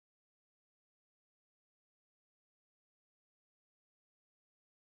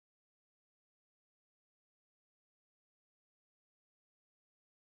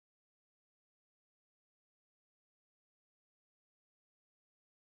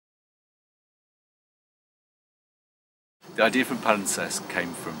The idea from Palimpsest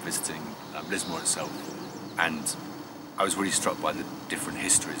came from visiting Lismore itself, and I was really struck by the different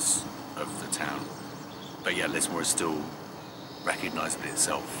histories of the town. But yeah, Lismore is still recognisable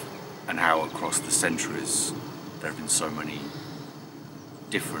itself, and how across the centuries there have been so many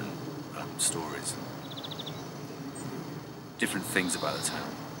different stories and different things about the town.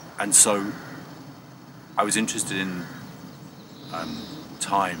 And so I was interested in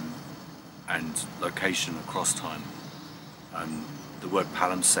time and location across time. The word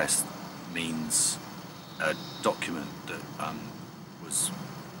palimpsest means a document that was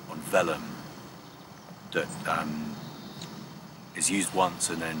on vellum that is used once,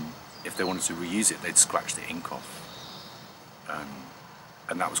 and then if they wanted to reuse it, they'd scratch the ink off.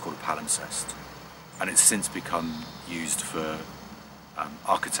 And that was called a palimpsest. And it's since become used for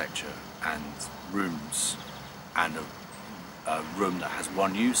architecture and rooms, and a room that has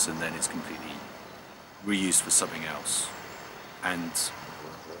one use and then it's completely reused for something else. And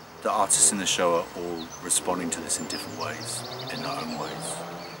the artists in the show are all responding to this in different ways, in their own ways.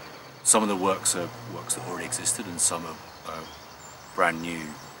 Some of the works are works that already existed, and some are brand new.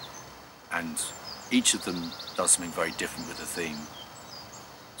 And each of them does something very different with the theme.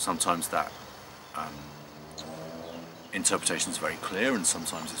 Sometimes that interpretation is very clear, and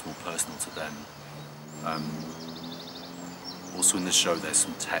sometimes it's more personal to them. Also in the show there's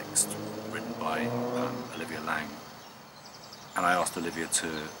some text written by Olivia Laing, and I asked Olivia to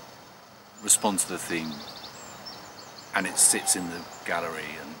respond to the theme, and it sits in the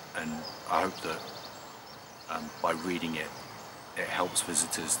gallery, and I hope that by reading it, it helps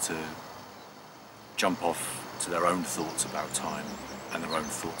visitors to jump off to their own thoughts about time and their own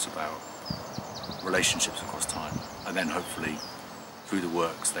thoughts about relationships across time, and then hopefully through the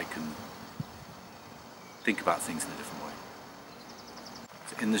works they can think about things in a different way.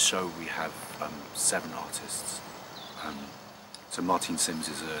 So in the show we have 7 artists. So Martine Syms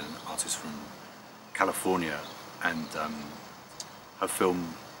is an artist from California, and her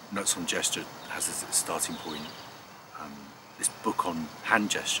film Notes on Gesture has as its starting point this book on hand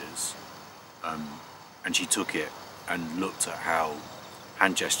gestures, and she took it and looked at how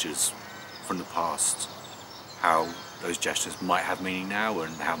hand gestures from the past, how those gestures might have meaning now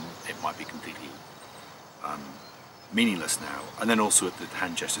and how it might be completely meaningless now, and then also at the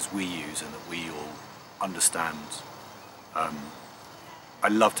hand gestures we use and that we all understand. I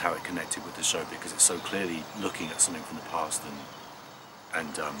loved how it connected with the show because it's so clearly looking at something from the past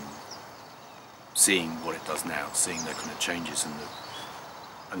and seeing what it does now, seeing the kind of changes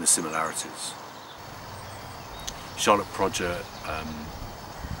and the similarities. Charlotte Prodger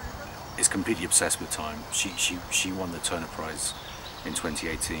is completely obsessed with time. She won the Turner Prize in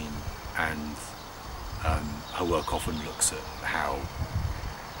 2018, and her work often looks at how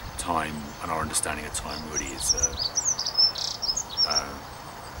time and our understanding of time really is a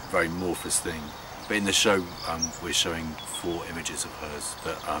very amorphous thing. But in the show we're showing 4 images of hers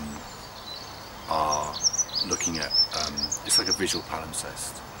that are looking at, it's like a visual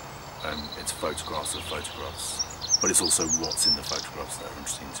palimpsest. It's photographs of photographs, but it's also what's in the photographs that are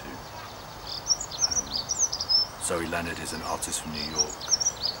interesting too. Leonard is an artist from New York.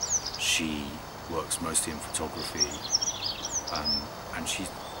 She works mostly in photography, and she's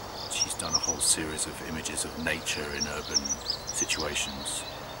done a whole series of images of nature in urban situations,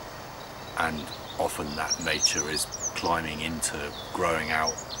 and often that nature is climbing into, growing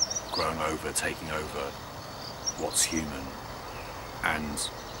out, growing over, taking over what's human. And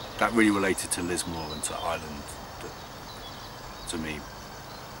that really related to Lismore and to Ireland, to me,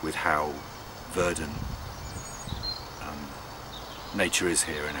 with how verdant nature is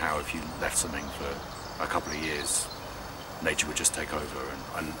here, and how if you left something for a couple of years, nature would just take over.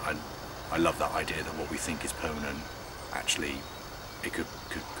 And I love that idea that what we think is permanent, actually it could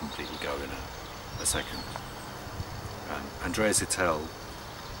completely go in a second. Andrea Zittel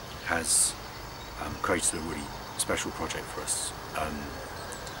has created a really special project for us.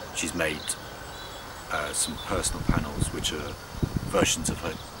 She's made some personal panels which are versions of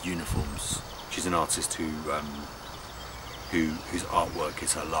her uniforms. She's an artist whose artwork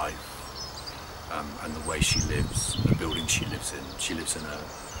is her life, and the way she lives, the building she lives in. She lives in an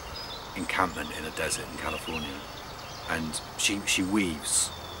encampment in a desert in California, and she weaves,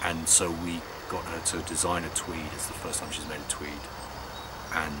 and so we got her to design a tweed. It's the first time she's made a tweed,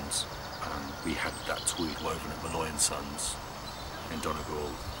 and we had that tweed woven at Lloyd and Sons in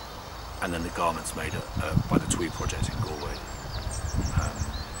Donegal, and then the garments made by the Tweed Project in Galway.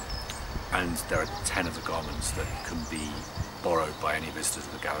 And there are 10 of the garments that can be borrowed by any visitor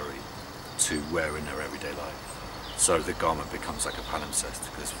to the gallery to wear in their everyday life. So the garment becomes like a palimpsest,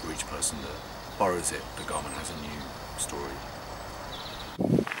 because for each person that borrows it, the garment has a new story.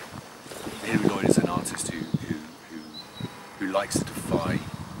 Hilary Lloyd is an artist who likes to defy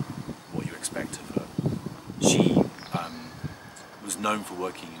what you expect of her. She was known for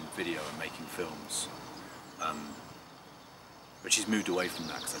working in video and making films, but she's moved away from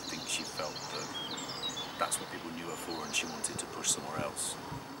that because I think she felt that that's what people knew her for, and she wanted to push somewhere else.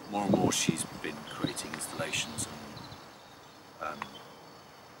 More and more she's been creating installations and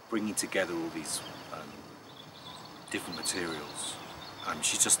bringing together all these different materials.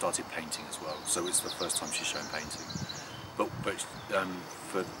 She's just started painting as well, so it's the first time she's shown painting. But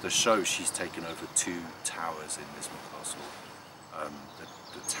for the show, she's taken over 2 towers in Lismore Castle,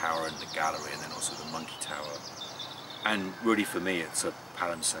 the tower and the gallery, and then also the monkey tower. And really, for me, it's a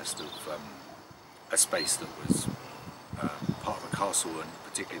palimpsest of a space that was part of a castle, and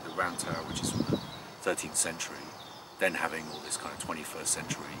particularly the round tower, which is from the 13th century, then having all this kind of 21st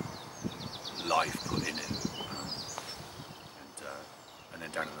century life put in it. And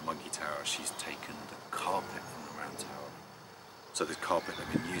then down in the monkey tower, she's taken the carpet from the round tower. So the carpet that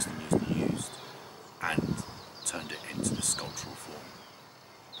had been used and used and used, and turned it into the sculptural form.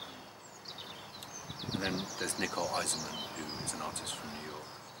 And then there's Nicole Eisenman, who is an artist from New York.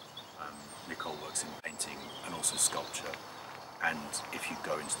 Nicole works in painting and also sculpture, and if you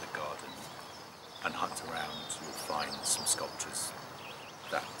go into the garden and hunt around, you'll find some sculptures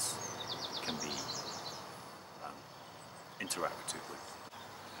that can be interacted with.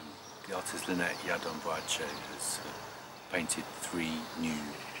 The artist Lynette Yiadom-Boakye has painted 3 new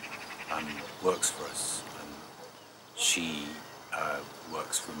works for us. She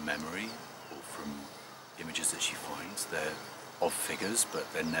works from memory or from images that she finds. They're of figures,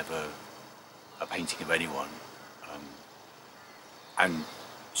 but they're never a painting of anyone. And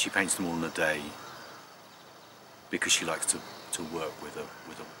she paints them all in a day because she likes to work with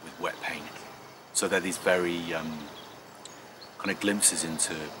wet paint. So they're these very kind of glimpses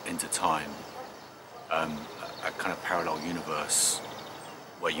into time, a kind of parallel universe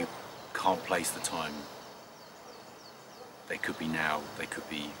where you can't place the time. They could be now, they could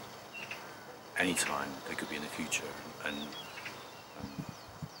be any time, they could be in the future, and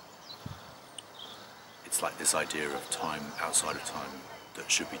it's like this idea of time outside of time that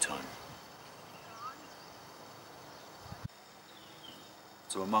should be time.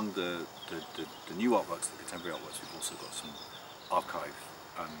 So among the new artworks, the contemporary artworks, we've also got some archive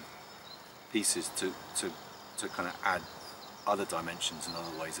pieces to kind of add other dimensions and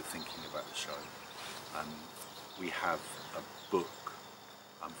other ways of thinking about the show. We have a book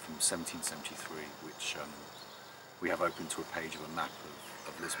from 1773, which we have open to a page of a map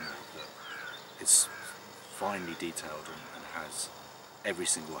of Lismore that is finely detailed and has every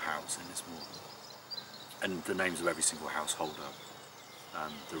single house in Lismore, and the names of every single householder,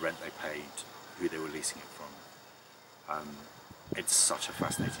 the rent they paid, who they were leasing it from. It's such a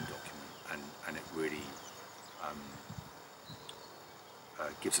fascinating document, and it really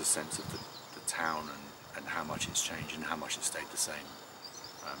gives a sense of the town and how much it's changed and how much it stayed the same.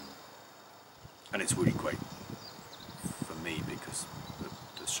 And it's really great for me because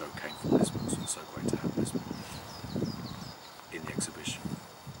the show came from Lismore, so it's so great to have Lismore in the exhibition.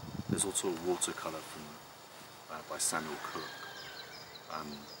 There's also a watercolour by Samuel Cook,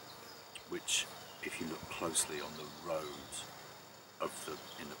 which, if you look closely on the road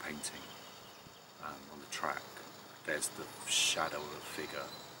in the painting, on the track, there's the shadow of a figure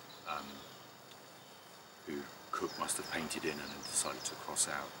who Cook must have painted in and then decided to cross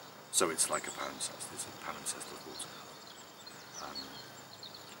out. So it's like a palimpsest. It's a palimpsest of watercolour.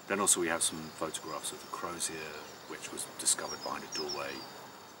 Then also we have some photographs of the crozier, which was discovered behind a doorway.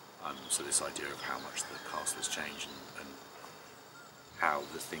 So this idea of how much the castle has changed and how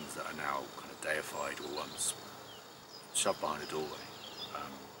the things that are now kind of deified were once shoved behind a doorway.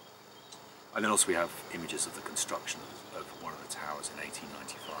 And then also we have images of the construction of one of the towers in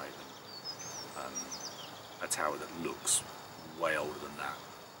 1895, a tower that looks way older than that,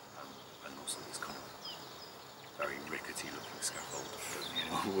 and also this kind of very rickety looking scaffold that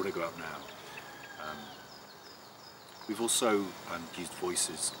anyone would want to go up now. We've also used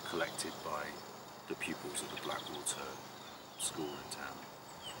voices collected by the pupils of the Blackwater school in town,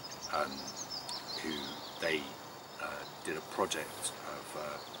 who they did a project of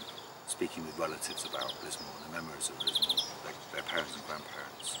speaking with relatives about Lismore and the memories of Lismore, their parents and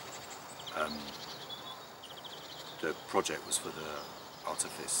grandparents. The project was for the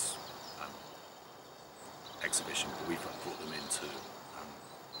Artifice exhibition, but we've brought them into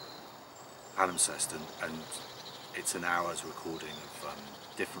Palimpsest, and it's an hour's recording of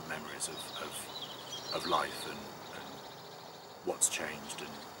different memories of life and what's changed, and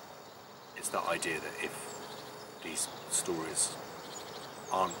it's that idea that if these stories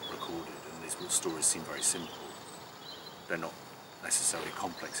aren't recorded, and these stories seem very simple. They're not necessarily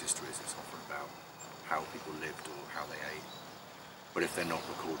complex histories. It's often about how people lived or how they ate. But if they're not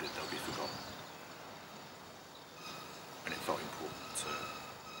recorded, they'll be forgotten. And it felt important to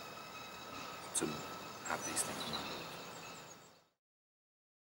have these things remembered.